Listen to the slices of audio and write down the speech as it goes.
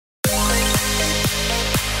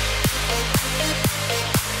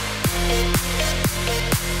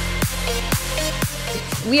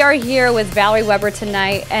We are here with Valerie Weber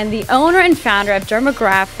tonight, and the owner and founder of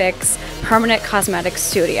Dermagrafix Permanent Cosmetics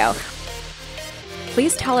Studio.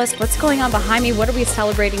 Please tell us what's going on behind me. What are we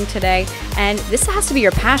celebrating today? And this has to be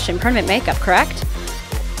your passion, permanent makeup, correct?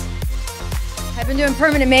 I've been doing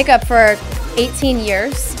permanent makeup for 18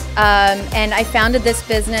 years, and I founded this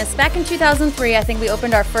business back in 2003. I think we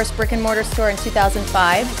opened our first brick and mortar store in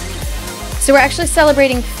 2005. So we're actually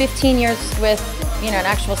celebrating 15 years with, an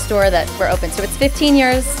actual store that we're open. So it's 15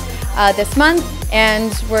 years this month,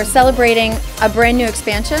 and we're celebrating a brand new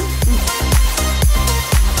expansion.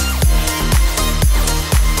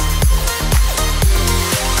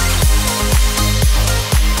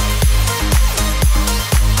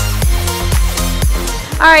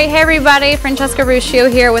 All right, hey everybody, Francesca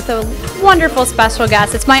Ruscio here with a wonderful special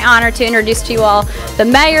guest. It's my honor to introduce to you all the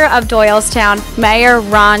Mayor of Doylestown, Mayor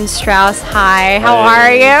Ron Strauss. Hi, how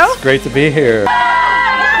are you? It's great to be here.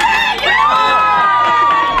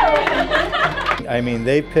 I mean,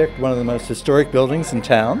 they picked one of the most historic buildings in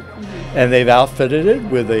town, and they've outfitted it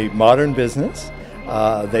with a modern business.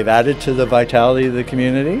 They've added to the vitality of the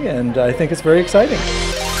community, and I think it's very exciting.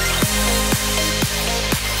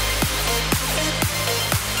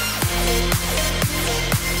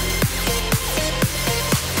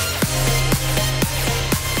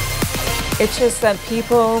 It's just that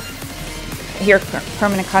people hear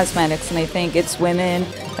permanent cosmetics and they think it's women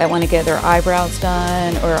that want to get their eyebrows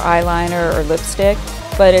done or eyeliner or lipstick,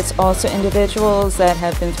 but it's also individuals that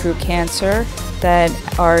have been through cancer, that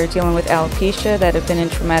are dealing with alopecia, that have been in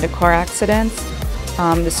traumatic car accidents,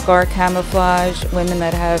 the scar camouflage, women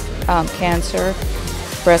that have cancer,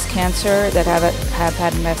 breast cancer, that have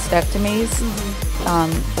had mastectomies.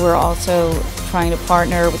 We're also trying to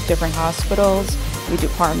partner with different hospitals. We do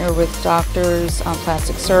partner with doctors,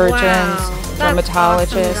 plastic surgeons,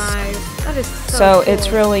 dermatologists. Awesome, that is so cool.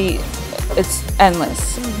 It's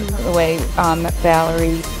endless the way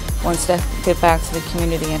Valerie wants to give back to the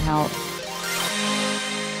community and help.